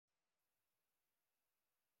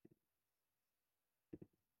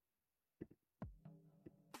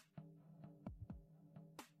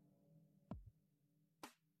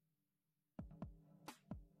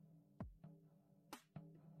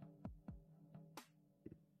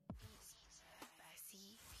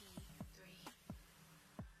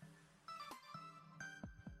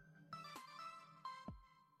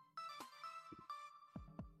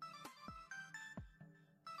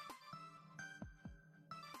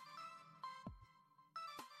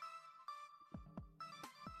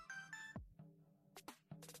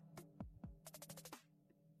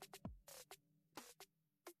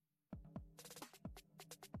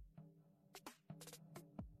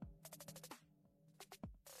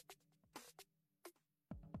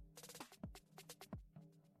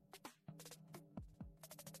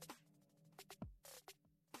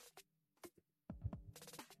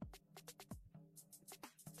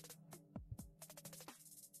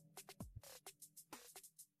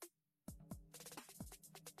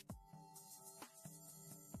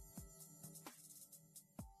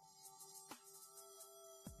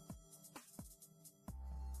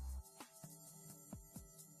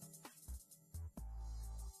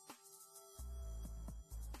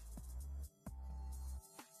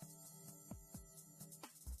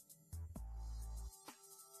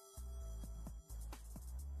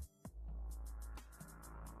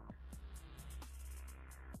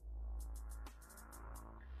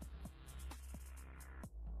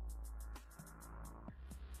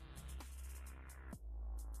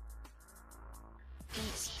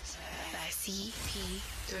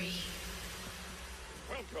CP3.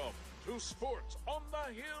 Welcome to Sports on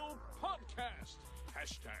the Hill podcast.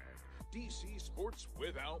 Hashtag DC Sports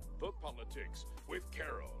Without the Politics with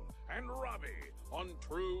Carol and Robbie on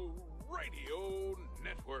True Radio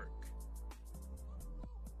Network.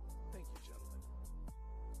 Thank you, gentlemen.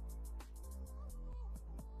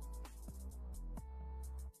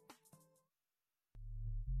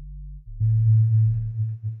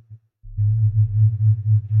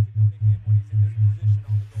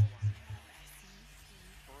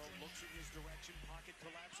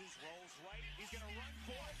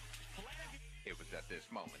 It was at this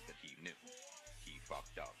moment that he knew he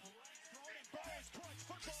fucked up.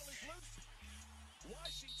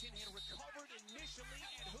 Washington had recovered initially,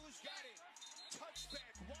 and who's got it?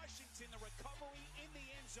 Touchback, Washington, the recovery in the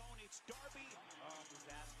end zone. It's Darby. Oh,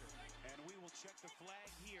 disaster. And we will check the flag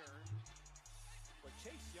here. But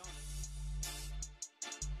Chase Young.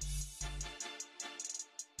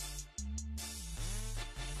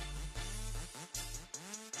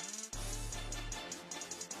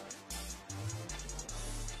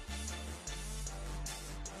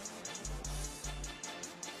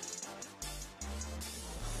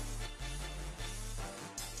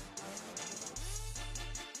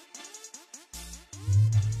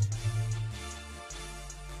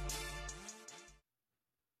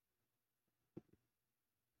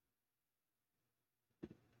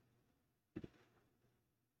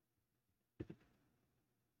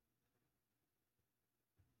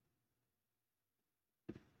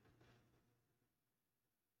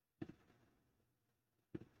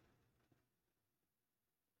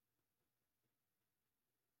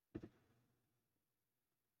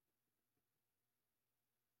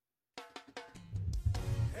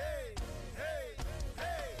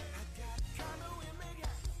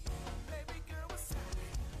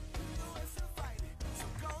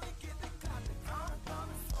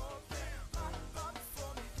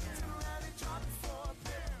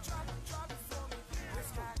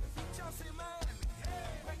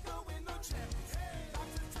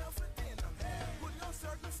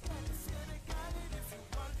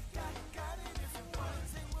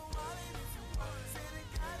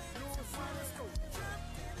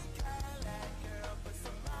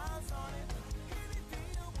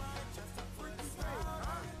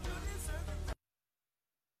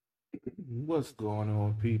 What's going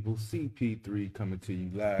on, people? CP3 coming to you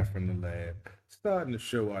live from the lab. Starting the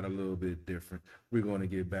show out a little bit different. We're going to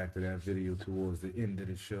get back to that video towards the end of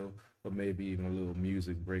the show, or maybe even a little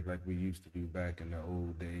music break like we used to do back in the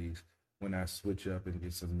old days when I switch up and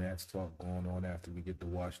get some Nats talk going on after we get the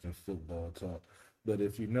Washington football talk. But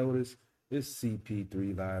if you notice, it's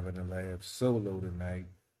CP3 live in the lab solo tonight.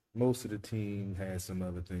 Most of the team had some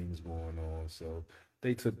other things going on, so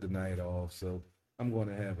they took the night off. So I'm going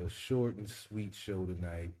to have a short and sweet show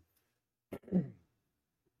tonight.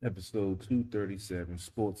 Episode 237,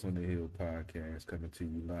 Sports on the Hill podcast, coming to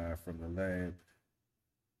you live from the lab.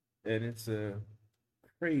 And it's a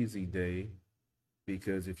crazy day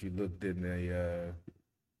because if you looked in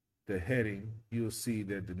the heading, you'll see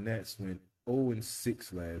that the Nats went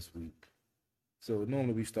 0-6 last week. So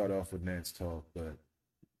normally we start off with Nats talk, but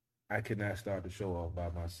I cannot start the show off by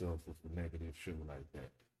myself with a negative show like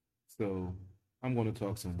that. So I'm going to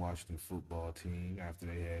talk some Washington football team after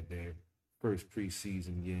they had their first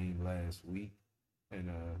preseason game last week and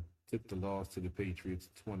took the loss to the Patriots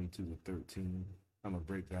 22-13. I'm going to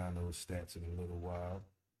break down those stats in a little while.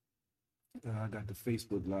 I got the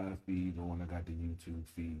Facebook live feed going, I got the YouTube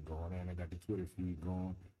feed going, and I got the Twitter feed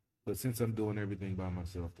going. But since I'm doing everything by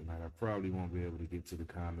myself tonight, I probably won't be able to get to the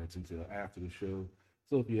comments until after the show.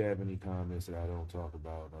 So if you have any comments that I don't talk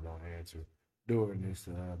about or don't answer during this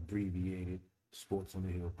abbreviated Sports on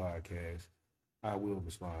the Hill podcast, I will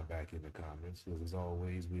respond back in the comments. Because as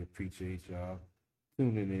always, we appreciate y'all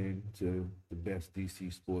tuning in to the best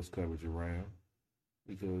DC sports coverage around,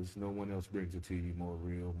 because no one else brings it to you more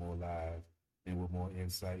real, more live, and with more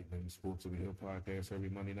insight than Sports on the Hill podcast every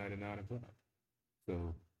Monday night at 9 o'clock.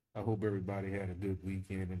 So I hope everybody had a good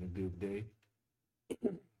weekend and a good day.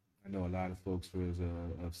 I know a lot of folks was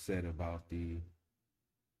upset about the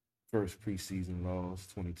first preseason loss,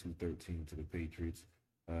 22-13 to the Patriots.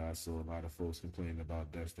 I saw a lot of folks complaining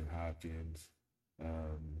about Dustin Hopkins,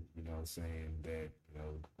 saying that,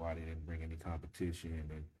 why they didn't bring any competition,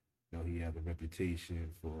 and, he had a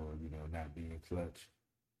reputation for, not being clutch.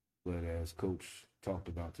 But as Coach talked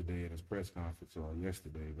about today in his press conference, or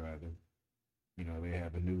yesterday rather, they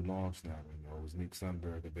have a new long snapper. It was Nick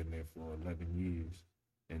Sundberg, had been there for 11 years,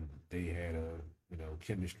 and they had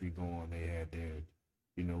chemistry going. They had their,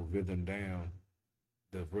 rhythm down.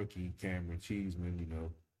 The rookie Cameron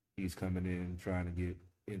Cheeseman, he's coming in trying to get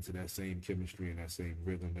into that same chemistry and that same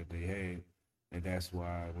rhythm that they had. And that's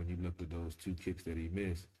why when you looked at those two kicks that he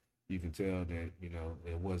missed, you can tell that,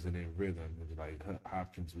 it wasn't in rhythm. It was like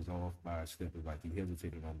Hopkins was off by a step. It was like he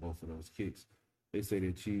hesitated on both of those kicks. They say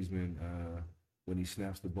that Cheeseman, when he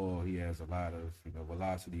snaps the ball, he has a lot of,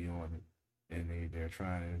 velocity on it. And they're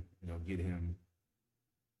trying to, get him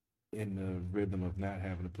in the rhythm of not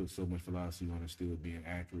having to put so much velocity on and still being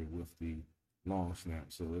accurate with the long snap.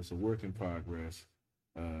 So it's a work in progress.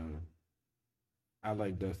 I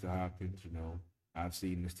like Dustin Hopkins. I've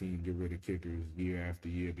seen this team get rid of kickers year after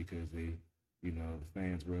year because they, the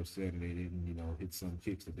fans were upset and they didn't, hit some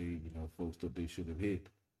kicks that they, folks thought they should have hit,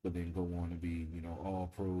 but then go on to be,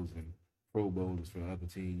 all pros and Pro Bowlers for other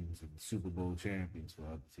teams and Super Bowl champions for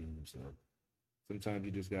other teams. So sometimes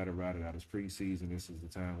you just got to ride it out. It's preseason. This is the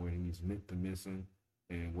time where he's meant to miss them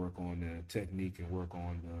and work on the technique and work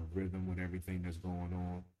on the rhythm with everything that's going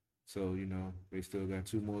on. So, they still got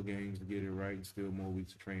 2 more games to get it right and still more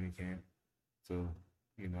weeks of training camp. So,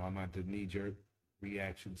 I'm not the knee-jerk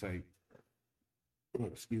reaction type,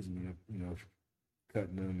 excuse me,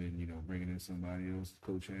 cutting them and, bringing in somebody else.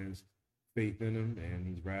 Coach has faith in him, and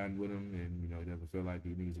he's riding with him, and, he doesn't feel like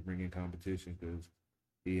he needs to bring in competition because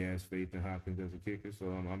he has faith in Hopkins as a kicker. So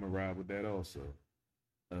I'm going to ride with that also.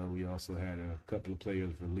 We also had a couple of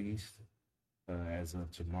players released as of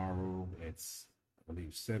tomorrow at, I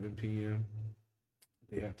believe, 7 p.m.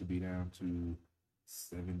 They have to be down to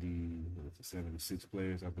 76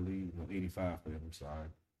 players, I believe. No, 85 players, I'm sorry.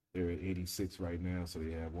 They're at 86 right now, so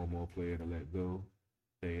they have one more player to let go.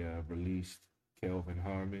 They released Kelvin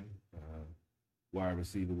Harmon, wide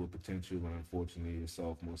receiver with potential, but unfortunately his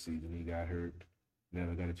sophomore season he got hurt.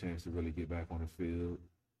 Never got a chance to really get back on the field.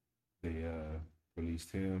 They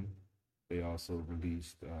released him. They also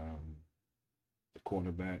released the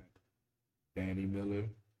cornerback, Danny Miller.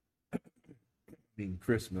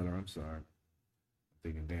 Chris Miller, I'm sorry. I'm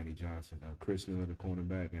thinking Danny Johnson. Chris Miller, the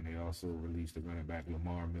cornerback, and they also released the running back,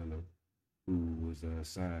 Lamar Miller, who was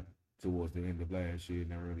signed towards the end of last year,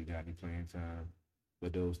 never really got any playing time.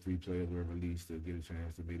 But those 3 players were released to get a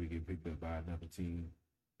chance to maybe get picked up by another team.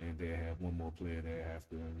 And they have one more player they have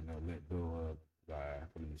to, let go of by, I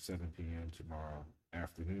believe, 7 p.m. tomorrow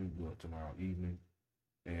afternoon, well, tomorrow evening.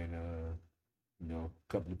 And, a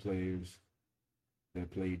couple of players that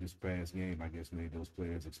played this past game, I guess, made those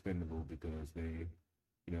players expendable because they,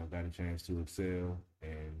 got a chance to excel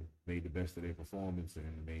and made the best of their performance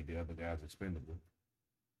and made the other guys expendable.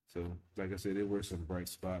 So, like I said, there were some bright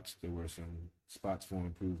spots. There were some spots for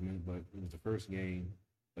improvement, but it was the first game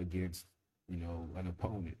against, an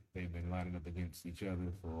opponent. They've been lining up against each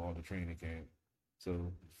other for all the training camp.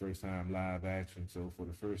 So, first time live action. So, for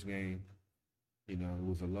the first game, it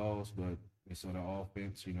was a loss, but they saw the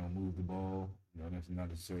offense, move the ball. That's not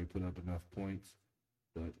necessarily put up enough points.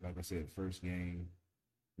 But like I said, first game,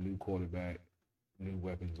 new quarterback, new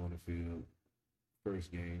weapons on the field,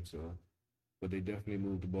 first game. So, but they definitely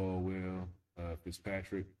moved the ball well.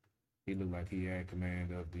 Fitzpatrick, he looked like he had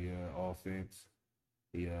command of the offense.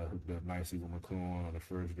 He hooked up nicely with McClellan on the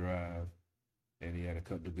first drive, and he had a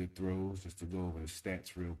couple of good throws. Just to go over the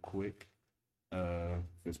stats real quick.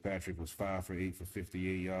 Fitzpatrick was 5 for 8 for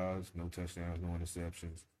 58 yards, no touchdowns, no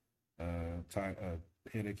interceptions.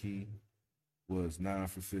 Henneke was 9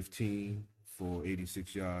 for 15 for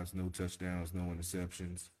 86 yards, no touchdowns, no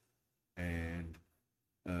interceptions. And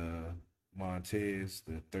Montez,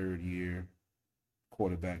 the 3rd-year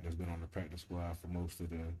quarterback that's been on the practice squad for most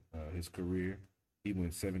of his career, he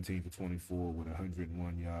went 17 for 24 with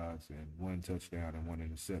 101 yards and 1 touchdown and 1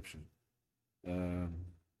 interception.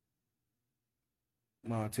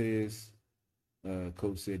 Montez,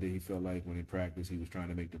 coach said that he felt like when he practiced, he was trying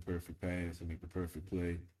to make the perfect pass and make the perfect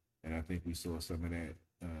play. And I think we saw some of that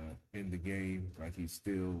in the game. Like he's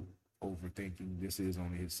still overthinking. This is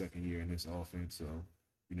only his 2nd year in this offense. So,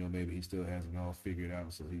 maybe he still hasn't all figured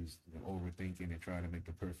out. So he's overthinking and trying to make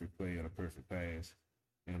the perfect play or the perfect pass.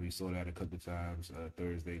 And we saw that a couple of times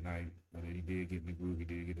Thursday night. But he did get in the groove. He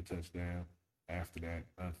did get a touchdown after that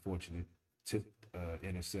unfortunate tipped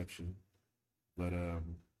interception. But,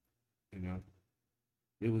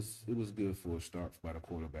 it was good for a start by the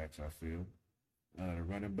quarterbacks, I feel. The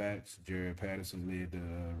running backs, Jared Patterson led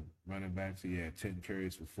the running backs. He had 10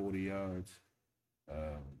 carries for 40 yards.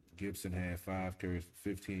 Gibson had 5 carries for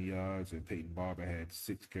 15 yards, and Peyton Barber had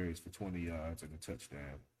 6 carries for 20 yards and a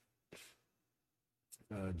touchdown.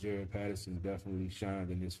 Jared Patterson definitely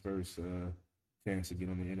shined in his first chance to get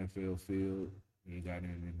on the NFL field. He got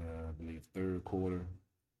in I believe, 3rd quarter,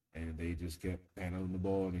 and they just kept handling the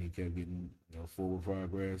ball, and he kept getting forward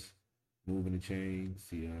progress, moving the chains.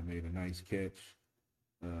 He made a nice catch.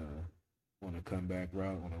 on a comeback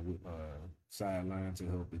route on a sideline to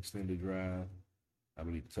help extend the drive. I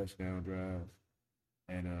believe touchdown drive.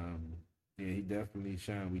 And yeah, he definitely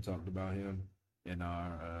shined. We talked about him in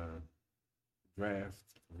our draft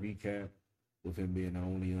recap with him being the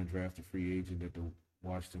only undrafted free agent that the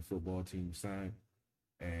Washington football team signed.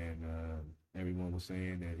 And everyone was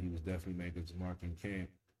saying that he was definitely making his mark in camp.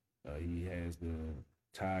 He has the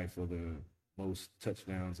tie for the most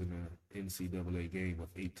touchdowns in the NCAA game with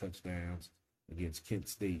 8 touchdowns against Kent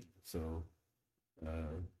State. So,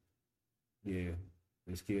 yeah,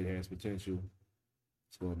 this kid has potential.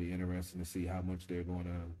 It's going to be interesting to see how much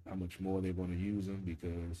more they're going to use him,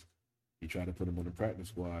 because you try to put him on the practice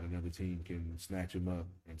squad, another team can snatch him up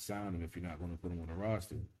and sign him if you're not going to put him on the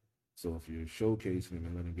roster. So if you're showcasing him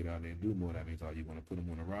and letting him get out there and do more, that means you're going to put him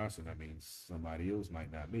on the roster. That means somebody else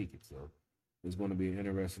might not make it. So it's going to be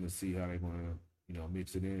interesting to see how they're going to,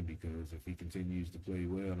 mix it in, because if he continues to play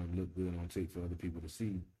well and look good on tape for other people to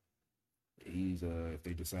see, he's if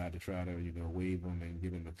they decide to try to waive him and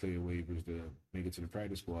give him the clear waivers to make it to the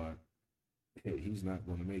practice squad, he's not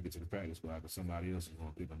going to make it to the practice squad because somebody else is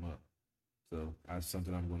going to pick him up. So that's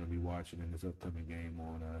something I'm going to be watching in this upcoming game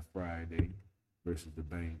on Friday versus the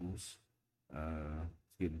Bengals.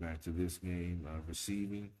 Getting back to this game,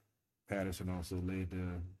 receiving, Patterson also led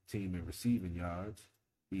the team in receiving yards.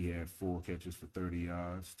 He had 4 catches for 30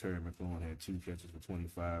 yards. Terry McLaurin had 2 catches for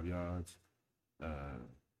 25 yards.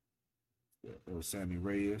 Sammy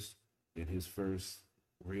Reyes in his first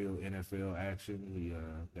real NFL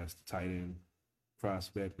action. That's the tight end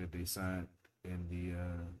prospect that they signed in the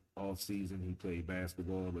offseason. He played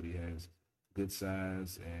basketball, but he has good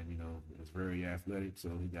size and, is very athletic. So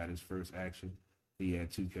he got his first action. He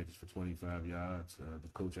had 2 catches for 25 yards. The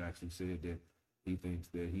coach actually said that he thinks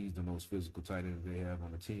that he's the most physical tight end they have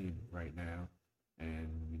on the team right now. And,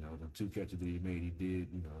 the 2 catches that he made, he did,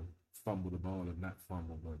 fumble the ball, or not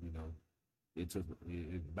fumble, but,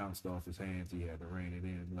 it bounced off his hands. He had to rein it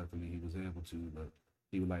in. Luckily, he was able to, but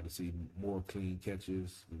he would like to see more clean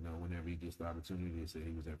catches, whenever he gets the opportunity. They said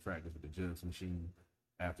he was at practice with the jugs machine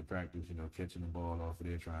after practice, catching the ball off of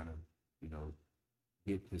there, trying to,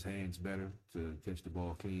 get his hands better to catch the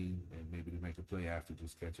ball clean and maybe to make a play after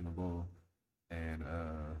just catching the ball. And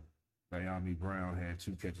Naomi Brown had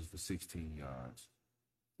 2 catches for 16 yards.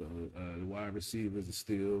 So the wide receivers are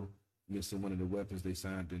still missing one of the weapons they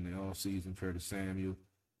signed in the offseason, Curtis Samuel.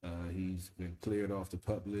 He's been cleared off the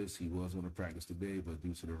PUP list. He was on the practice today, but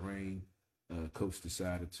due to the rain, coach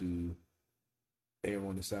decided to err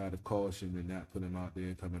on the side of caution and not put him out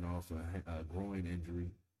there coming off a groin injury.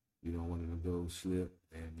 You don't want him to go slip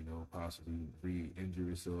and, possibly re-injure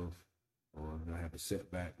himself or have a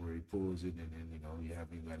setback where he pulls it and then, you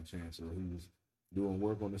haven't even got a chance. So he was doing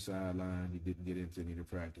work on the sideline. He didn't get into any of the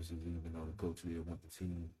practices, even though the coach did want the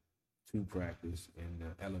team to practice in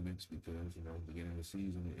the elements because, beginning of the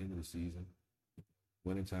season, the end of the season,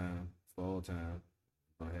 wintertime, fall time,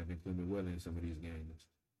 have inclement weather in some of these games.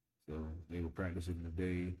 So they were practicing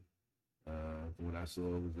today. From what I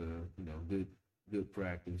saw, it was a good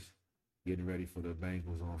practice, getting ready for the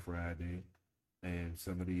Bengals on Friday, and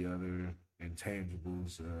some of the other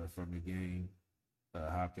intangibles from the game.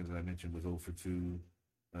 Hopkins, I mentioned, was 0 for 2.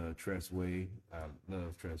 Tressway, I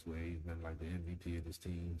love Tressway. He's been like the MVP of this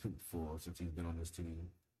team since he's been on this team.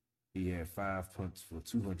 He had 5 punts for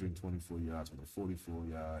 224 yards with a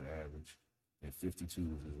 44-yard average, and 52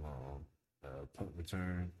 was his long. Punt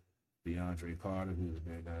return, DeAndre Carter, who's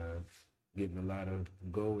been getting a lot of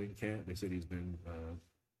go in camp. They said he's been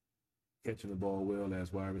catching the ball well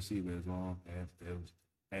as wide receiver,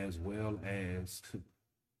 as well as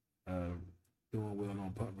doing well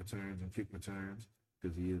on punt returns and kick returns,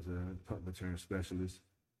 because he is a punt return specialist.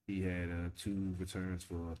 He had 2 returns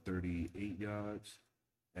for 38 yards,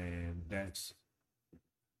 and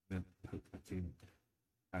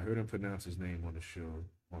I heard him pronounce his name on the show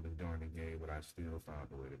during the game, but I still found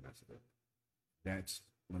a way to mess it up. That's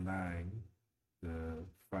Malang, the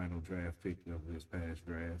final draft pick of this past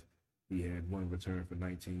draft. He had 1 return for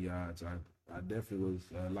 19 yards. I definitely was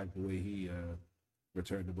like the way he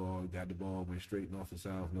returned the ball, got the ball, went straight north and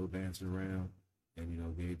south, no dancing around,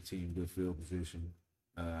 and gave the team good field position.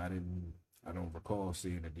 I don't recall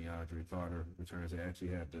seeing the DeAndre Carter returns. They actually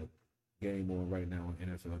have the game on right now on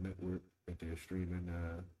NFL Network that they're streaming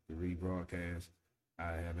the rebroadcast.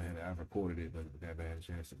 I've recorded it, but never had a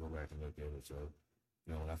chance to go back and look at it. So,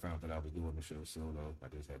 when I found that I was doing the show solo, I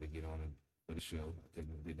just had to get on it for the show. I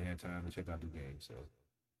didn't have time to check out the game. So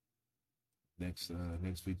next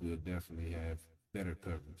week we'll definitely have better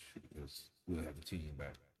coverage because we'll have the team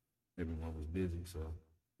back. Everyone was busy, so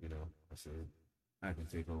I said I can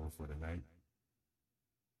take over for the night.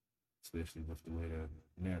 especially with the way the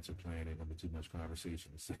Nats are playing. Ain't gonna be too much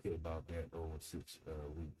conversation to say about that 0-6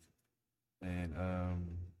 week. And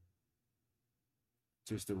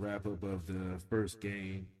just to wrap up of the first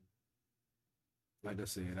game, like I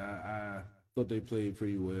said, I thought they played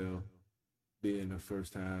pretty well. Being the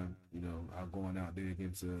first time, going out there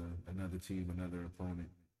against another team, another opponent.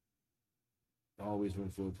 Always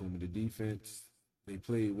room for improvement. The defense, they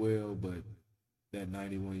played well, but that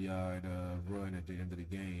 91-yard run at the end of the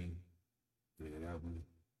game, yeah, that was.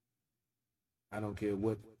 I don't care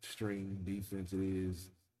what string defense it is,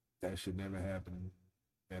 that should never happen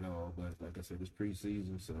at all. But like I said, it's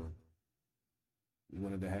preseason, so you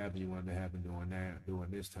wanted to happen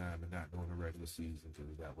during this time and not during the regular season,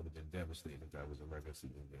 because that would have been devastating if that was a regular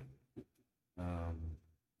season game.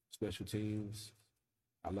 Special teams,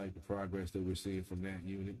 I like the progress that we're seeing from that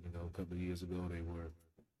unit. A couple of years ago they were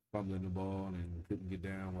fumbling the ball and couldn't get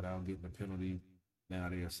down without getting a penalty. Now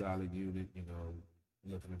they're a solid unit,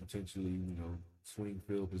 looking to potentially, swing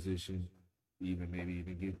field position, maybe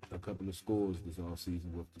even get a couple of scores this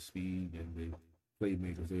offseason with the speed and the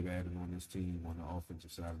playmakers they've added on this team on the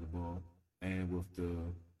offensive side of the ball. And with the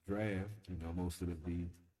draft, most of the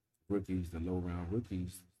rookies, the low-round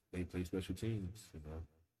rookies, they play special teams.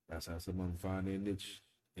 That's how some of them find their niche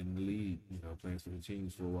in the league, playing special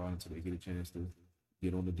teams for a while until they get a chance to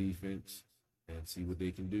get on the defense and see what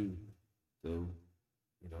they can do. So,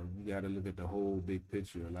 you got to look at the whole big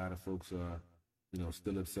picture. A lot of folks are,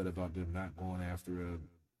 still upset about them not going after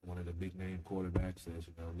one of the big name quarterbacks that's,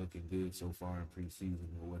 looking good so far in preseason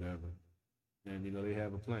or whatever. And, they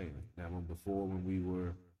have a plan. Now, before when we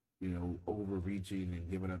were, overreaching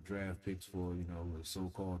and giving up draft picks for, a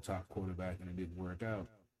so-called top quarterback and it didn't work out,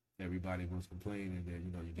 everybody was complaining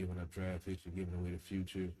that, you're giving up draft picks, you're giving away the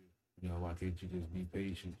future. Why can't you just be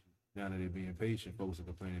patient? Now that they're being patient, folks are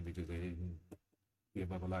complaining because they didn't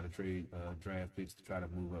give up a lot of draft picks to try to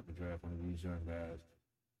move up and draft one of these young guys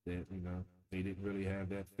that, they didn't really have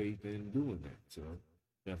that faith in doing that. So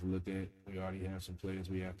you have to look at, we already have some players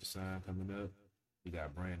we have to sign coming up. We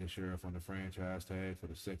got Brandon Sheriff on the franchise tag for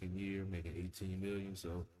the second year, making $18 million.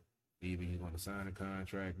 So either he's going to sign a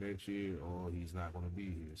contract next year or he's not going to be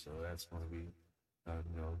here. So that's going to be,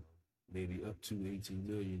 maybe up to $18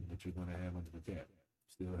 million that you're going to have under the cap.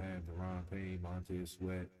 Still have Deron Payne, Montez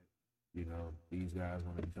Sweat. These guys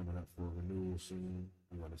going to be coming up for renewal soon.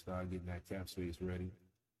 We want to start getting that cap space ready.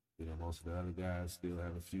 Most of the other guys still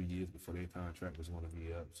have a few years before their contract is going to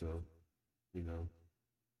be up. So,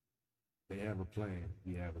 they have a plan.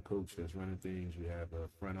 We have a coach that's running things. We have a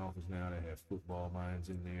front office now that have football minds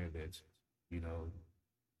in there that's,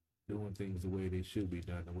 doing things the way they should be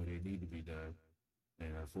done, the way they need to be done.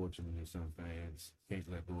 And unfortunately, some fans can't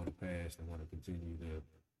let go of the past and want to continue to,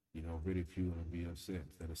 ridicule and be upset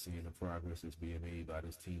instead of seeing the progress that's being made by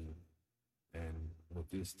this team. And with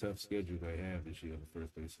this tough schedule they have this year, the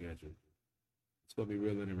first place schedule, it's going to be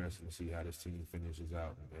real interesting to see how this team finishes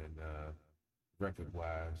out and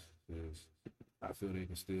record-wise, because I feel they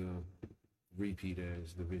can still repeat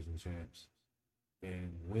as division champs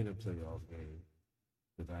and win a playoff game.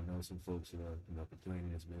 Because I know some folks are,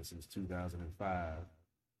 complaining it's been since 2005,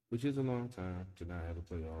 which is a long time to not have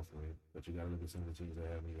a playoff win. But you got to look at some of the teams that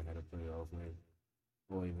haven't even had a playoff win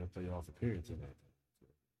or even a playoff appearance in that.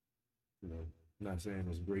 So, I'm not saying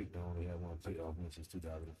it's great to only have one playoff win since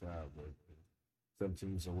 2005, but some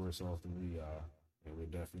teams are worse off than we are, and we're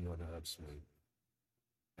definitely on the upswing.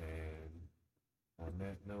 And on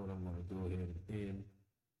that note, I'm going to go ahead and end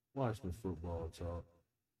Washington football talk.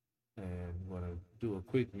 And I'm going to do a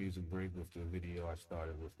quick music break with the video I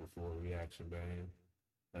started with before, Reaction Band.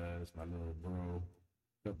 It's my little bro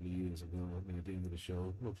a couple of years ago. And at the end of the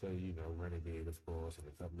show, we'll play, Renegade, of course, and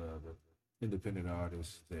a couple of other independent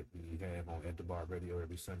artists that we have on At The Bar Radio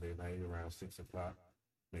every Sunday night around 6 o'clock.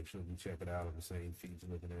 Make sure you check it out on the same feed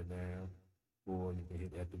you're looking at now. Or you can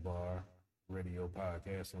hit At The Bar Radio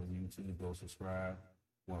Podcast on YouTube. Go subscribe.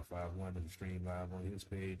 151 and stream live on his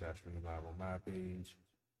page. I stream live on my page.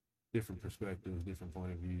 Different perspectives, different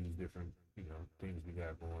point of views, different, things we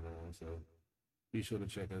got going on. So be sure to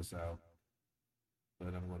check us out.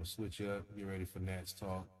 But I'm going to switch up, get ready for Nats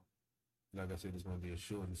Talk. Like I said, it's going to be a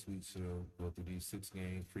short and sweet show. Go through these 6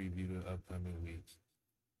 games, preview the upcoming week,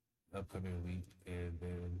 and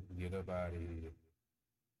then get up out of here.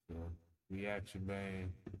 So, Reaction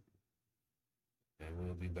Band, and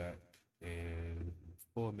we'll be back in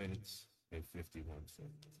 4 minutes and 51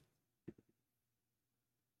 seconds.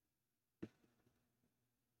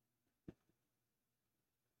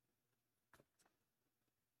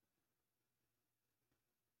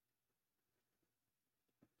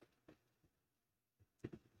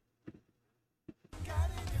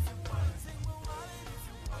 Got it if you want.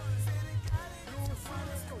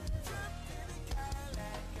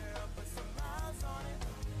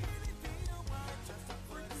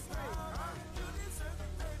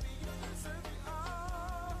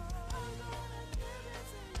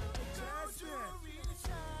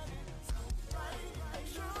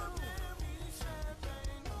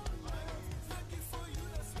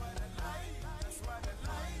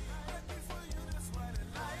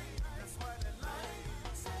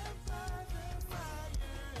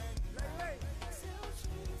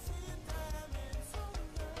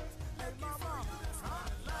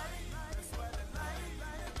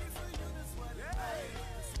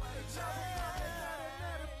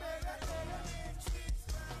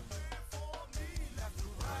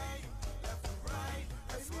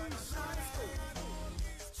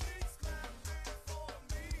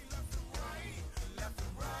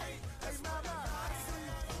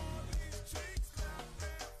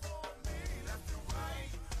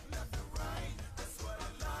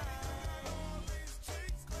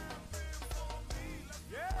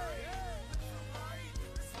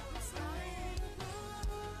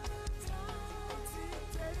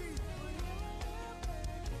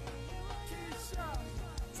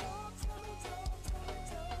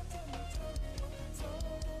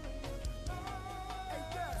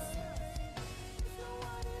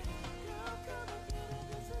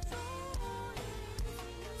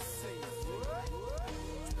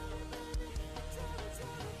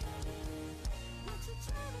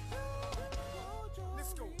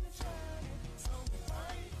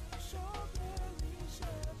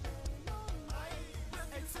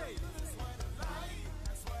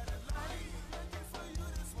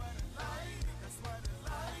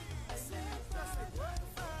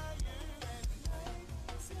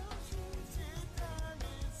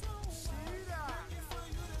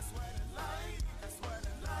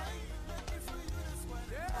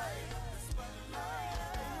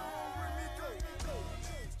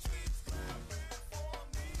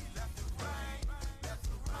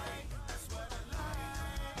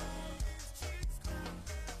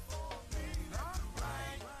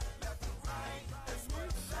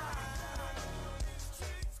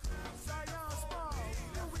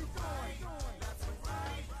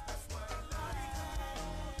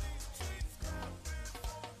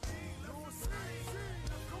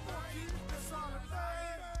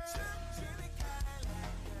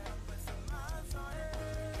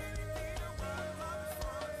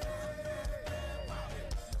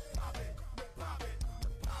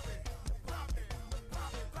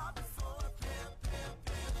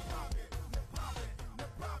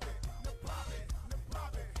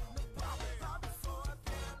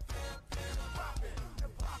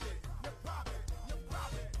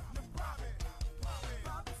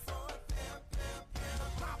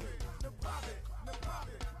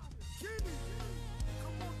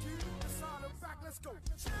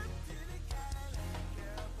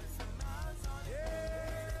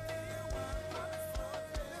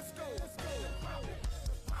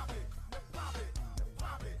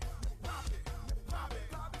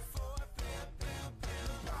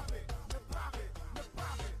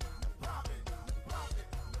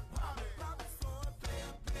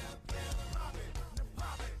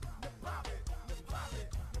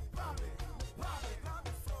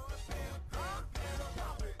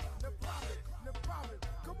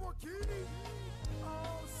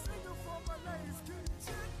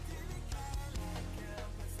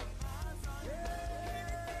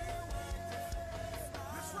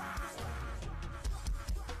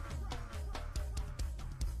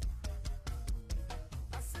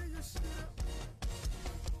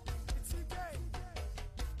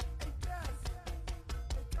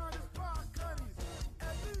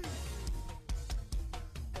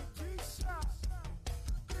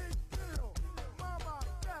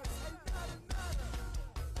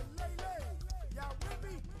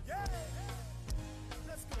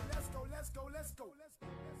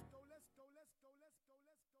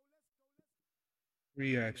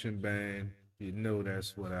 Reaction band. You know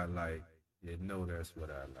that's what I like. You know that's what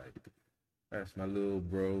I like. That's my little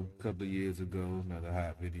bro. A couple of years ago, another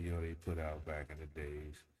hot video they put out back in the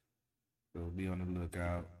days. So be on the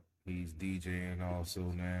lookout. He's DJing also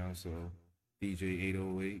now. So DJ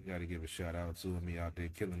 808, got to give a shout out to him. He out there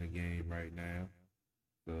killing the game right now.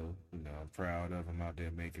 So, I'm proud of him out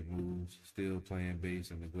there making moves, still playing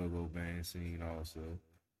bass in the go-go band scene also.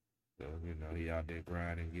 So, he out there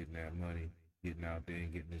grinding, getting that money, getting out there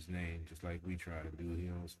and getting his name, just like we try to do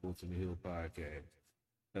here on Sports on the Hill podcast.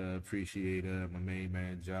 Appreciate my main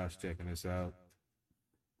man Josh checking us out.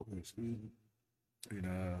 Excuse me.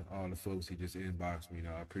 And all the folks he just inboxed me,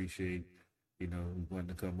 I appreciate, wanting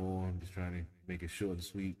to come on. I'm just trying to make it short and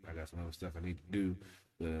sweet. I got some other stuff I need to do.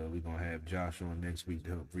 We're going to have Josh on next week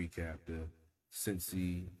to help recap the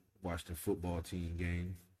Cincy Washington football team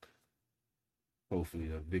game.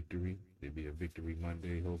 Hopefully a victory. There'll be a victory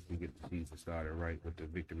Monday. Hopefully get the season started right with the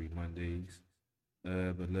victory Mondays.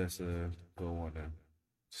 But let's go on a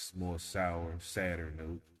more sadder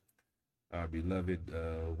note. Our beloved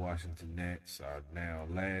Washington Nats are now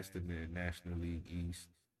last in the National League East,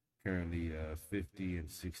 currently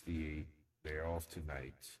 50-68. They're off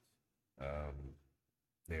tonight.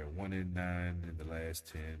 They're 1-9 in the last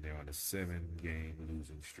 10. They're on a 7-game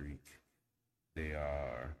losing streak. They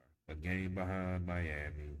are a game behind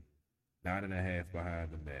Miami, 9.5 behind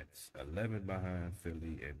the Mets, 11 behind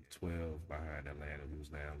Philly, and 12 behind Atlanta,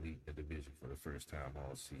 who's now leading the division for the first time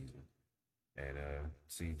all season. And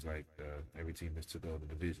seems like every team that's took over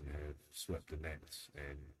the division have swept the Nats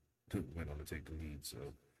and went on to take the lead. So,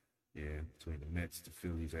 yeah, between the Mets, the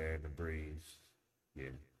Phillies, and the Braves,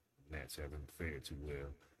 yeah, the Nats haven't fared too well.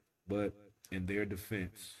 But in their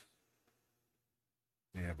defense,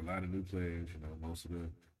 they have a lot of new players. You know, most of the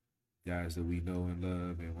guys that we know and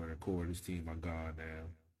love and were the core of this team are gone now.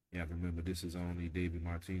 You have to remember this is only David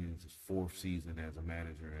Martinez's fourth season as a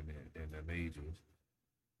manager in the majors.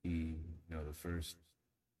 He, you know, the first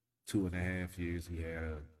 2.5 years, he had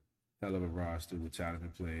a hell of a roster with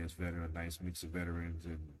talented players, a nice mix of veterans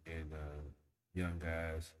and young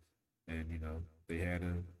guys, and you know they had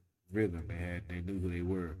a rhythm. They knew who they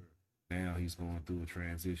were. Now he's going through a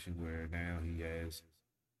transition where now he has,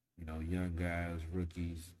 you know, young guys,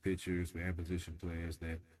 rookies, pitchers, and position players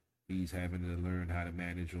that he's having to learn how to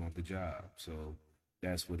manage on the job. So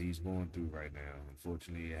that's what he's going through right now.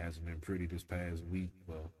 Unfortunately, it hasn't been pretty this past week.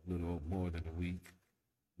 Well, a little more than a week,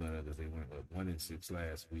 but because they went up 1-6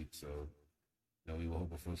 last week. So, you know, we were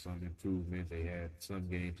hoping for some improvement. They had some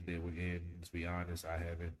games they were in. To be honest, I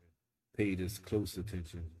haven't paid as close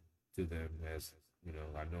attention to them as, you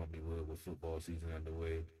know, I normally would with football season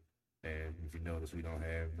underway. And if you notice, we don't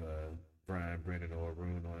have Brian Brennan or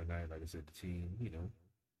Arun on tonight. Like I said, the team, you know,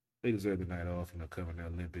 they deserve the night off, you know, covering the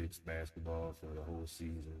Olympics, basketball for the whole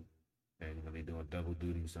season. And, you know, they're doing double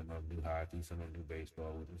duty. Some of them do hockey, some of them do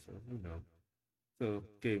baseball with it. So, you know, so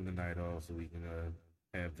gave them the night off so we can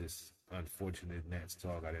have this unfortunate Nats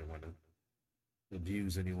talk. I didn't want to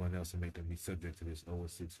abuse anyone else and make them be subject to this over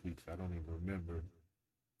 6 weeks. I don't even remember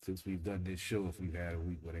since we've done this show if we've had a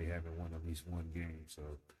week where they haven't won at least one game. So,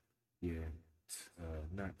 yeah,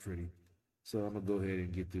 not pretty. So I'm going to go ahead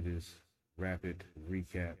and get through this rapid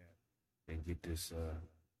recap and get this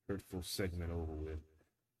hurtful segment over with.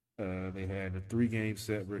 They had a 3-game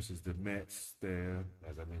set versus the Mets there.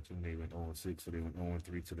 As I mentioned, they went 0-6, so they went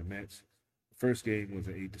 0-3 to the Mets. The first game was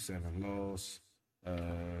an 8-7 loss.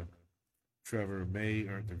 Trevor May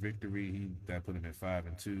earned the victory. That put him at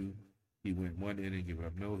 5-2. He went 1 inning, giving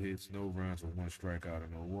up no hits, no runs, with 1 strikeout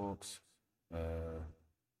and no walks.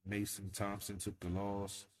 Mason Thompson took the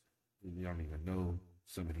loss. You don't even know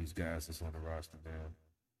some of these guys that's on the roster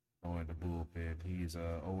now or in the bullpen. He's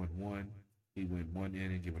 0-1. He went 1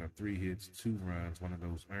 inning, giving up 3 hits, 2 runs, 1 of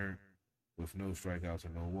those earned, with no strikeouts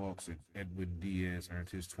and no walks. And Edwin Diaz earned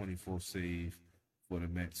his 24th save for the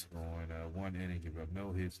Mets, going 1 inning, giving up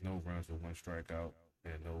no hits, no runs, with 1 strikeout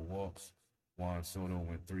and no walks. Juan Soto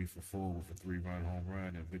went 3 for 4 with a 3-run home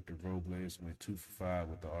run, and Victor Robles went 2 for 5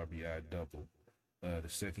 with the RBI double. The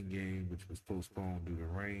second game, which was postponed due to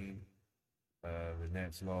rain, the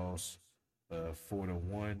Nats lost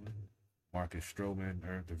 4-1. Marcus Stroman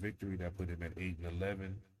earned the victory. That put him at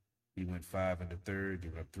 8-11. He went 5 in the third,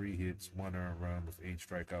 giving up 3 hits, 1 earned run with 8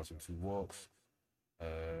 strikeouts and 2 walks.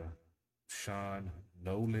 Sean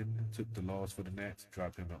Nolan took the loss for the Nats,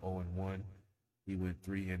 dropped him to 0-1. He went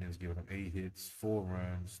 3 innings, giving up 8 hits, 4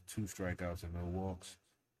 runs, 2 strikeouts, and no walks.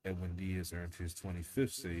 Edwin Diaz earned his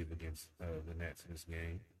 25th save against the Nats in this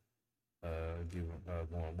game.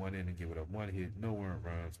 Going 1 inning, giving up 1 hit, no earned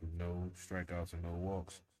runs, with no strikeouts and no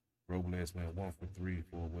walks. Robles went 1 for 3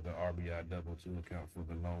 with an RBI double to account for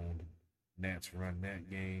the lone Nats run that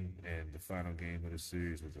game. And the final game of the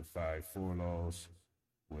series was a 5-4 loss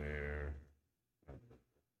where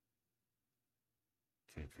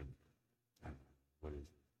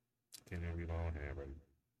can't even read my own handwriting.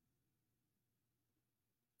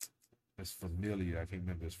 It's Familia. I can't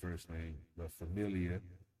remember his first name, but Familia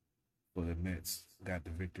for the Mets got the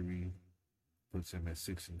victory, puts him at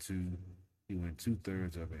 6-2. He went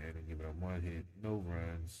 2/3 of an inning, giving up 1 hit, no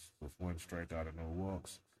runs, with 1 strikeout and no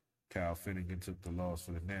walks. Kyle Finnegan took the loss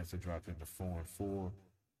for the Nats and dropped him to 4-4.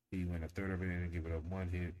 He went 1/3 of an inning, giving up 1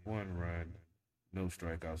 hit, 1 run, no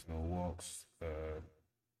strikeouts, no walks.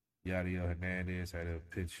 Yadiel Hernandez had a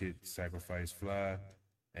pinch hit sacrifice fly,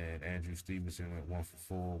 and Andrew Stevenson went 1 for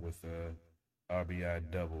 4 with a RBI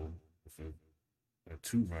double, with a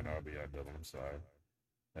 2-run RBI double. I'm sorry.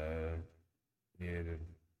 The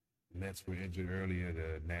Mets were injured earlier.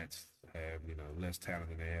 The Nats have, less talent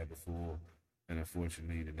than they had before, and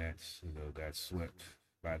unfortunately, the Nats, got swept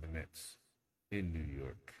by the Mets in New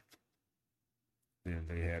York. Then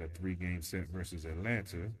they had a 3-game set versus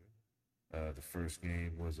Atlanta. The first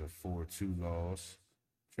game was a 4-2 loss.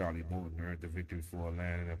 Charlie Morton earned the victory for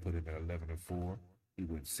Atlanta. That put him at 11-4. He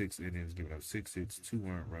went 6 innings, giving up 6 hits, 2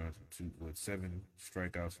 earned runs, with 7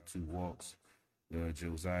 strikeouts and 2 walks.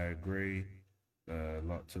 Josiah Gray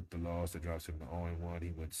took the loss that drops him to 0-1.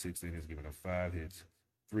 He went 6 innings, giving up 5 hits,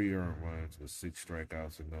 3 earned runs with 6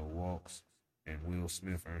 strikeouts and no walks. And Will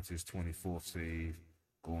Smith earns his 24th save,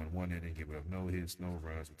 going 1 inning, giving up no hits, no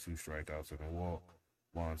runs with 2 strikeouts and a walk.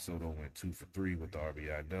 Juan Soto went 2 for 3 with the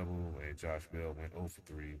RBI double, and Josh Bell went 0 for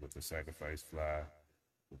 3 with the sacrifice fly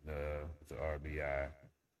with the RBI.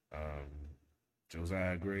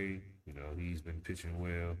 Josiah Gray, he's been pitching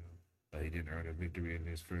well. He didn't earn a victory in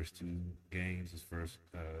his first 2 games. His first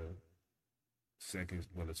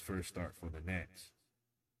start for the Nats.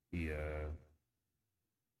 He,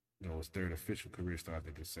 his third official career start, I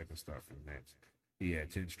think his second start for the Nats. He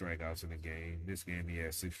had 10 strikeouts in the game. This game, he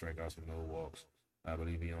had 6 strikeouts with no walks. I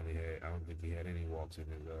believe I don't think he had any walks in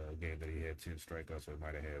his game that he had 10 strikeouts, so he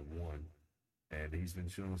might have had 1. And he's been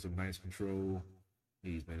showing some nice control.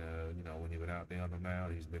 He's been, when he went out there on the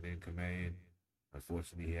mound, he's been in command.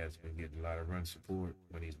 Unfortunately, he has been getting a lot of run support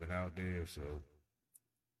when he's been out there. So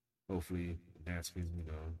hopefully, Nats can,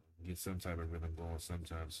 get some type of rhythm going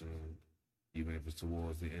sometime soon. Even if it's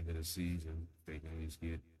towards the end of the season, they can at least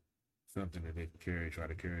get something that they can try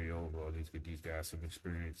to carry over, or at least get these guys some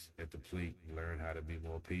experience at the plate, learn how to be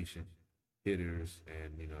more patient hitters,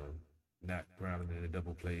 and not grounding into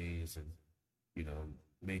double plays, and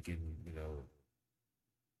making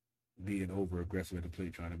being over aggressive at the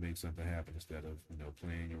plate, trying to make something happen instead of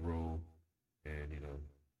playing your role and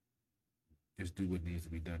just do what needs to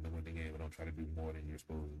be done to win the game, but don't try to do more than you're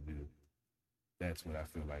supposed to do. That's what I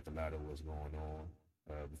feel like a lot of what's going on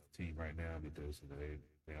with the team right now, because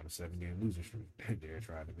they're on a 7-game losing streak. They're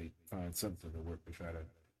trying to find something to work to try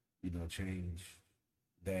to change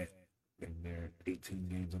that. And they're 18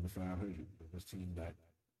 games under 500. This team got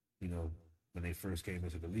when they first came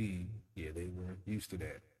into the league, they were used to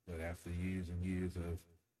that. But after years and years of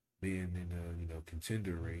being in a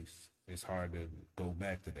contender race, it's hard to go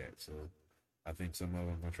back to that. So I think some of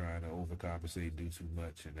them are trying to overcompensate, do too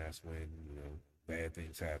much, and that's when bad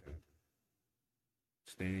things happen.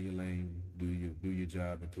 Stay in your lane, do your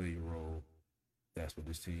job, and play your role. That's what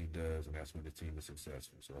this team does, and that's when the team is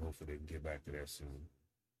successful. So hopefully they can get back to that soon.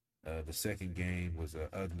 The second game was an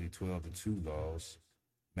ugly 12-2 loss.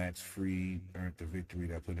 Max Fried earned the victory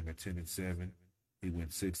that put him at 10-7. He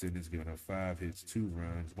went 6 innings, giving up 5 hits, 2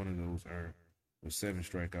 runs. One of those earned with 7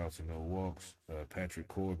 strikeouts and no walks. Patrick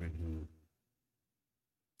Corbin, who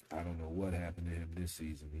I don't know what happened to him this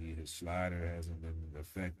season. His slider hasn't been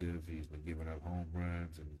effective. He's been giving up home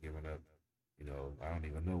runs and giving up, I don't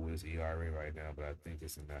even know what his ERA right now, but I think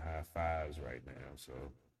it's in the high 5s right now. So,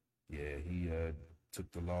 yeah, he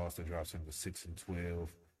took the loss that drops him to 6-12.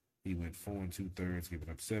 He went 4 2/3, giving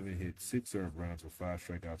up 7 hits, 6 earned runs with 5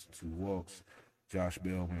 strikeouts and 2 walks. Josh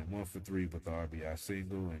Bell went 1 for 3 with the RBI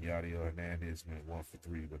single, and Yadiel Hernandez went 1 for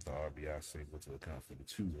 3 with the RBI single to account for the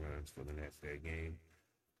 2 runs for the Nats that game.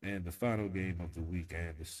 And the final game of the week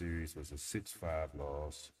and the series was a 6-5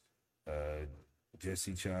 loss.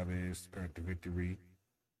 Jesse Chavez earned the victory.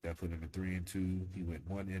 That put him at 3-2. He went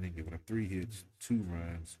 1 inning, giving up 3 hits, 2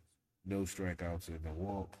 runs, no strikeouts, and a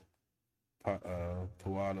walk.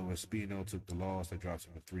 Paolo Espino took the loss. That drops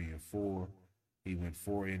him to 3-4. He went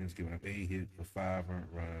 4 innings, giving up 8 hits with 5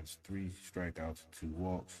 earned runs, 3 strikeouts, 2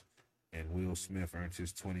 walks. And Will Smith earned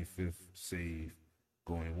his 25th save,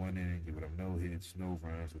 going 1 inning, giving up no hits, no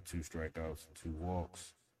runs with 2 strikeouts, 2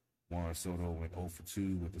 walks. Juan Soto went 0 for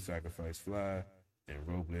 2 with the sacrifice fly, and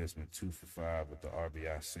Robles went 2 for 5 with the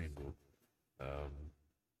RBI single.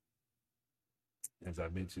 As I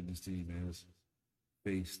mentioned, this team has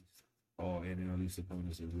faced all NL East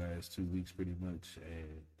opponents in the last 2 weeks pretty much,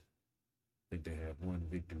 and I think they have 1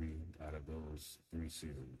 victory out of those 3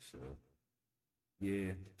 series. So,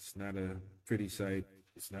 yeah, it's not a pretty sight.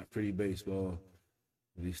 It's not pretty baseball.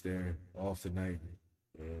 At least they're off tonight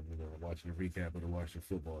and, watching a recap of the Washington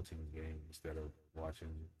football team game instead of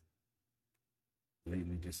watching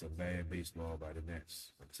lately just a bad baseball by the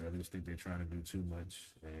Nets. So I just think they're trying to do too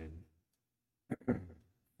much and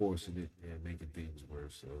forcing it and making things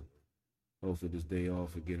worse. So hopefully this day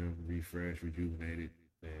off will get them refreshed, rejuvenated,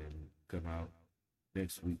 and come out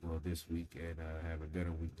next week or this week and have a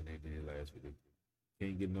better week than they did last week. It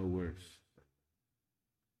can't get no worse.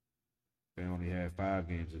 They only had 5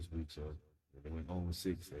 games this week, so if they went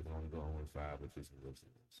 0-6, they can only go 0-5 with this.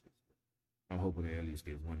 I'm hoping they at least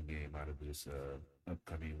get 1 game out of this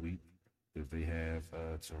upcoming week, because they have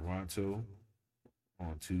Toronto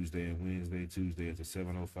on Tuesday and Wednesday. Tuesday is a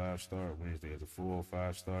 7:05 start. Wednesday is a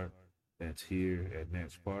 4:05 start. That's here at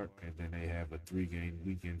Nats Park. And then they have a 3-game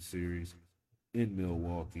weekend series in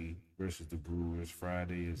Milwaukee versus the Brewers.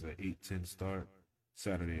 Friday is a 8:10 start.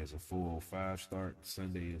 Saturday is a 4:05 start.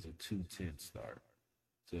 Sunday is a 2:10 start.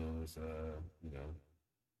 So it's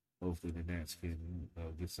hopefully the Nats can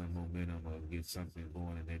get some momentum or get something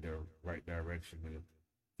going in their right direction to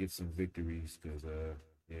get some victories. Because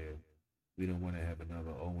we don't want to have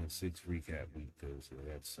another 0-6 recap week because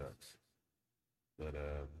that sucks. But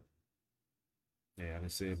I done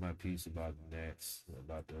said my piece about the Nats,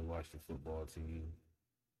 about the Washington football team.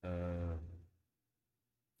 I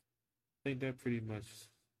think that pretty much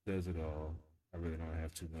does it all. I really don't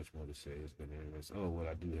have too much more to say. It's been interesting. Oh, well,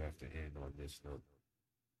 I do have to end on this note.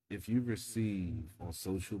 If you receive on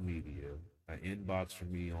social media an inbox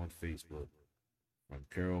from me on Facebook from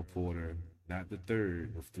Carol Porter, not the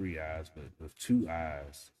third with 3 eyes, but with 2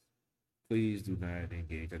 eyes, please do not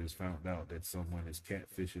engage. I just found out that someone is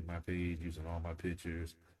catfishing my page using all my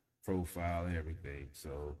pictures, profile, everything.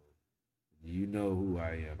 So you know who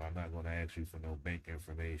I am. I'm not going to ask you for no bank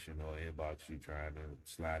information or inbox you trying to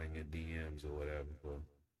slide in your DMs or whatever. But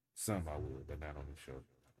some I would, but not on the show.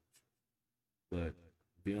 But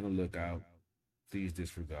be on the lookout. Please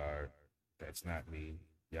disregard. That's not me.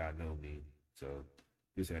 Y'all know me. So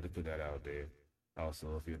just had to put that out there.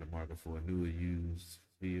 Also, if you're in the market for a new or used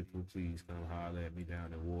vehicle, please come holler at me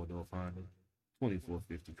down at Waldorf Honda,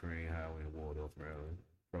 2450 Crane Highway in Waldorf, Maryland,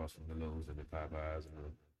 across from the Lowe's and the Popeyes on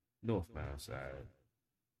the northbound side.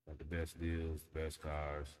 Got the best deals, best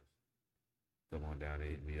cars. Come on down and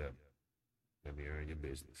hit me up. Let me earn your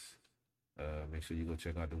business. Make sure you go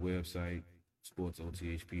check out the website,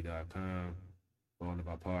 sportsothp.com. One of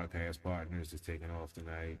our podcast partners is taking off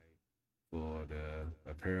tonight for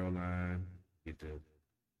the apparel line. Get the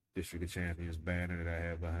District of Champions banner that I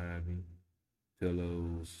have behind me.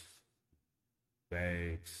 Pillows,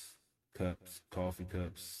 bags, cups, coffee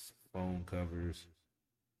cups, phone covers.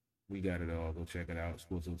 We got it all. Go check it out,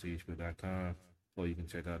 sportsothp.com. Or you can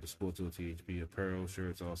check out the Sports OTHP apparel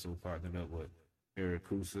shirts. Also partnered up with Eric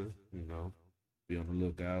Kusa. Be on the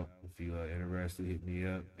lookout. If you are interested, hit me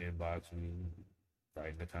up, inbox me, write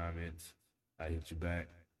in the comments. I hit you back,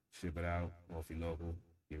 ship it out. Or if you're local,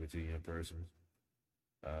 give it to you in person.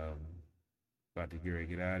 About to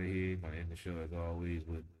get out of here. I'm going to end the show as always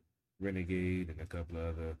with Renegade and a couple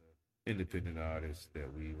of other independent artists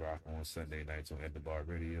that we rock on Sunday nights on At The Bar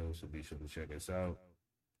Radio. So be sure to check us out.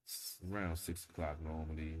 It's around 6 o'clock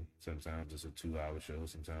normally. Sometimes it's a 2-hour show.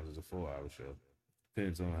 Sometimes it's a 4-hour show.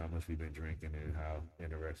 Depends on how much we've been drinking and how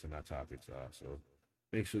interesting our topics are. So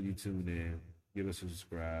make sure you tune in. Give us a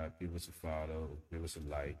subscribe. Give us a follow. Give us a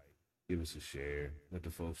like. Give us a share. Let the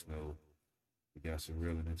folks know we got some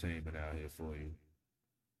real entertainment out here for you.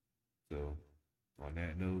 So on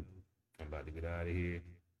that note, I'm about to get out of here.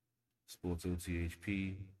 Sports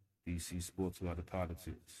OTHP, DC Sports Without the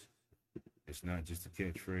Politics. It's not just a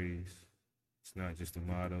catchphrase. It's not just a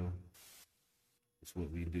motto. It's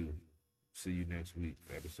what we do. See you next week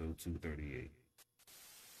for episode 238.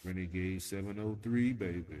 Renegade 703,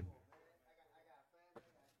 baby.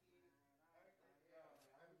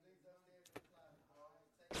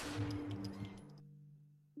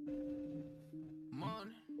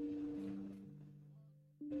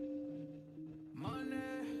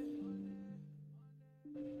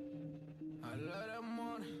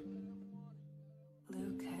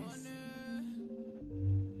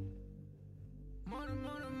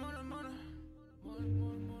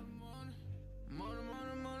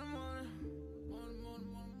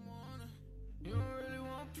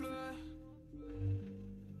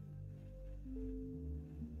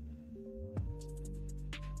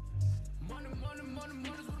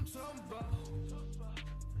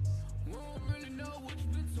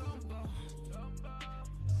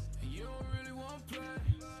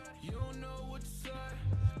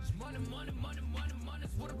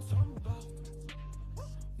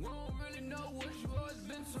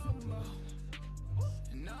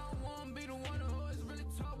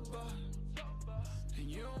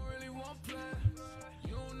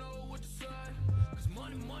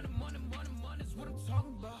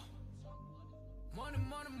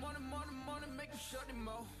 Money, make you shut him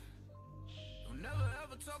off. Don't never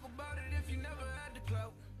ever talk about it if you never had the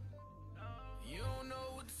clout. You don't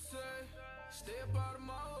know what to say, stay up out of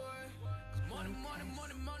my way. Cause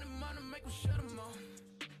money, make you shut him off.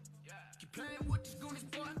 Keep playing with these goonies,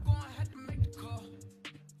 boy, I'm gonna have to make the call.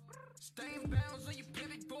 Stay in bounds on your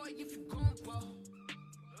pivot, boy, if you gon' ball.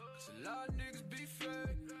 Cause a lot of niggas be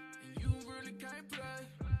fake, and you really can't play.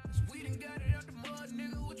 Cause we done got it out the mud,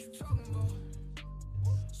 nigga, what you talking about?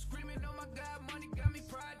 Screaming, oh my God, money got me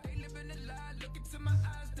pride. They living a lie, look into my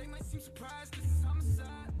eyes, they might seem surprised. This is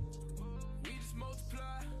homicide, we just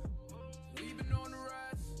multiply. We been on the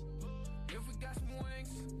rise, if we got some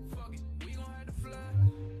wings, fuck it, we gon'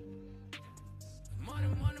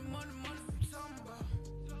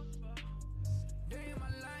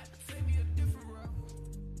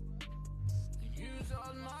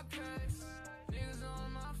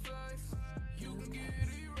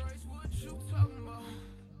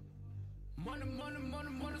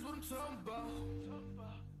 money's what I'm talking about.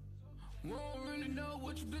 We don't really know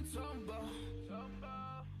what you've been talking about.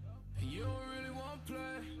 And you don't really want to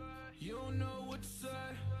play. You don't know what to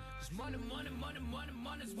say. Cause money's what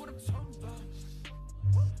I'm talking about.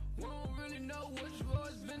 We don't really know what you've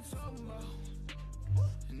always been talking about.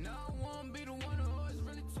 And I don't wanna be the one who always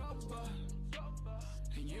really talk about.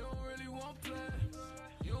 And you don't really want to play.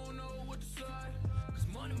 You don't know what to say. Cause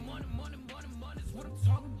money's what I'm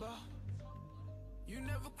talking about. You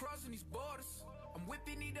never crossing these borders. I'm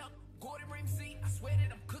whipping it up, Gordon Ramsay. I swear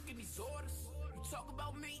that I'm cooking these orders. You talk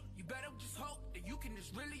about me, you better just hope that you can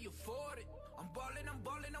just really afford it. I'm balling, I'm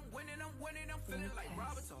winning, I'm feeling like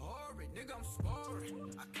Robert Horry. Nigga, I'm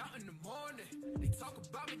scoring, I count in the morning. They talk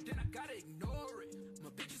about me, then I gotta ignore it. My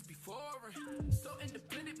bitches be foreign, so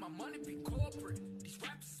independent, my money be corporate. These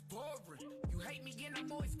raps is boring. You hate me and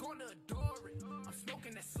I'm always gonna adore it. I'm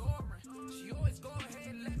smoking that soaring. She always go ahead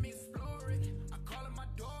and let me explore it. I call her my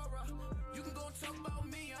Dora. You can go and talk about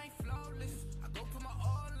me, I ain't flawless. I go put my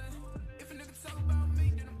all in. If a nigga talk about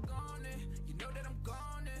me, then I'm gone in. You know that I'm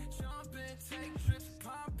gone in. Jump in, take trips,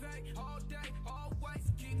 Pompeii, all day,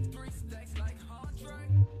 always keep 3 stacks like Andre.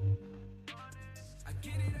 I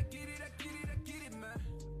get it, man.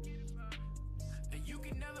 And you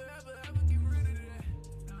can never, ever get rid of that.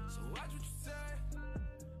 So watch what you say,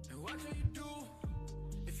 and watch how you do.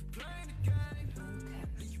 If you play the game,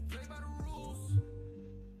 then you play by the rules.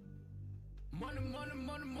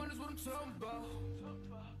 Money's what I'm talking about.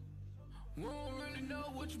 We don't really know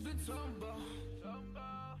what you've been talking about.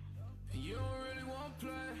 And you don't really want to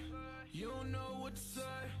play. You don't know what to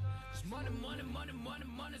say. Cause money's what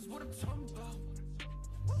I'm talking about.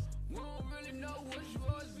 We don't really know what you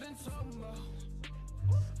always been talking about.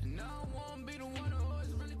 And I don't wanna be the one who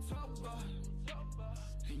always really talk about.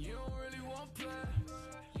 And you don't really want to play.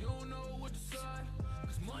 You don't know what to say.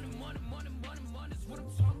 Cause money's what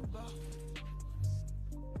I'm talking about.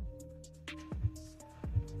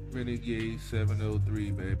 Renegade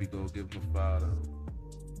 703, baby, go give him a follow.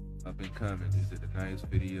 Up and coming. He did a nice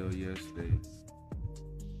video yesterday.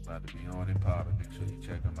 About to be on and popping. Make sure you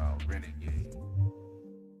check him out. Renegade.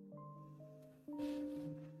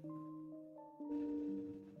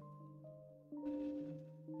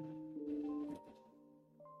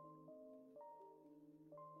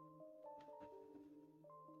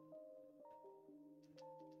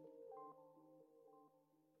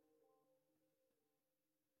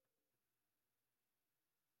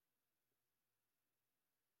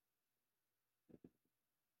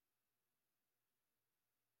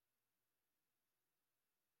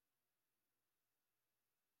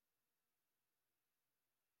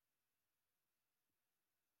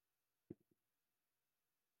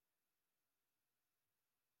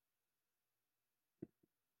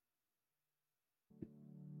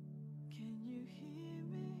 Can you hear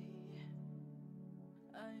me?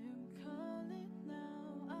 I am calling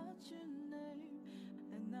now out your name,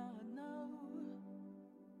 and now I know,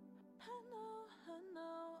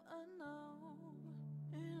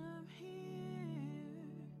 and I'm here,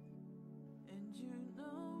 and you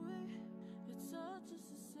know it, it's all just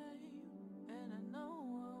the same, and I know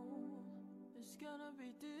it's gonna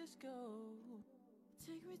be disco.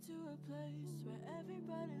 Take me to a place where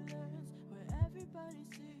everybody learns, where everybody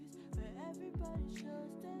sees, where everybody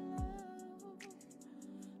shows their love.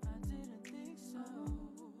 I didn't think so.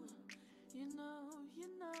 You know.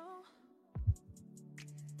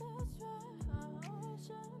 That's why I always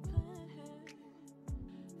should play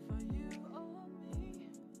for you or me.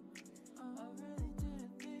 I really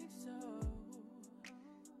didn't think so.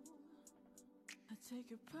 I take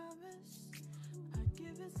a promise, I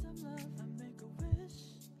give it some love, I make a wish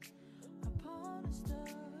upon a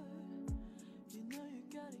star. You know you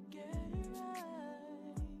gotta get it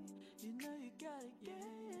right. You know you gotta get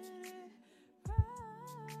it right.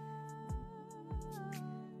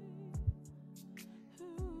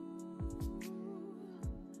 Ooh.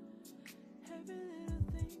 Every little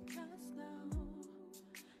thing counts now.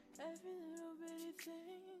 Every little bitty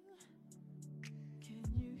thing. Can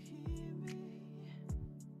you hear me?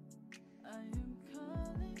 I am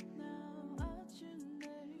calling now out your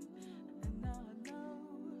name, and now I know,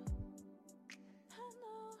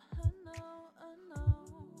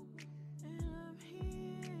 and I'm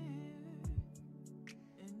here,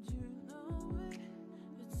 and you know it,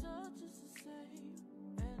 it's all just the same,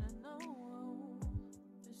 and I know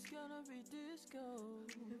it's gonna be disco.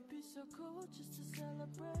 It'd be so cool just to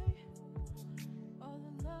celebrate all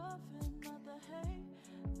the love and all the hate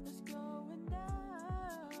that's going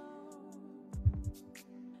down.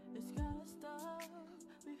 It's gotta stop,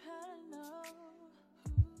 we've had enough.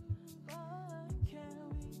 Why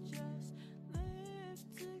can't we just live?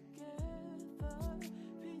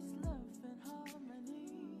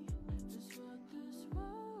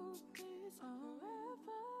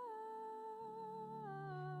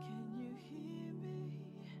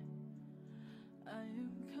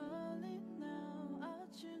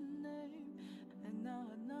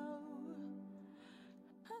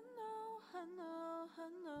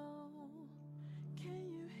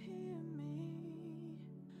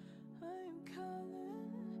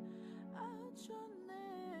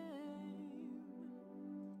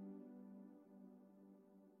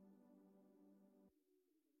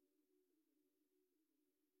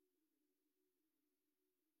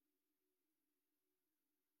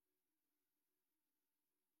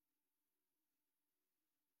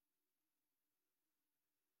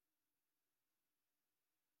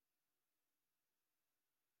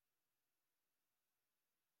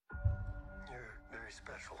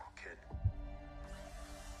 very special, kid.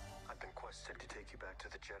 I've been quested to take you back to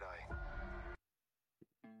the Jedi.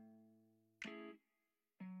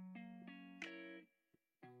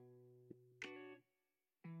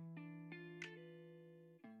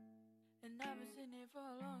 And I've been sitting here for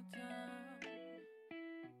a long time.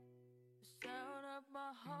 The sound of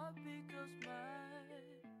my heartbeat goes mad.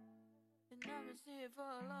 And I've been sitting here for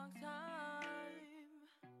a long time.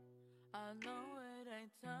 I know it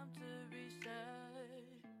ain't time to be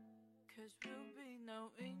sad, 'cause we'll be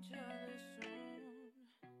knowing each other soon.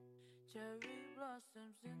 Cherry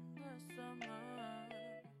blossoms in the summer.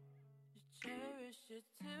 You cherish it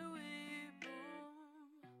till we bloom.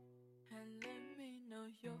 And let me know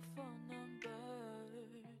your phone number,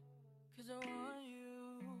 'cause I want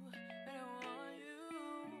you, and I want you,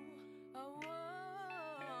 I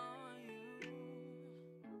want you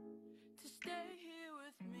to stay here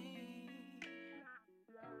with me.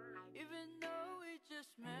 Even though we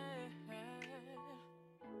just met,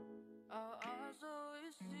 our eyes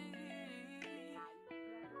always see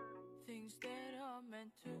things that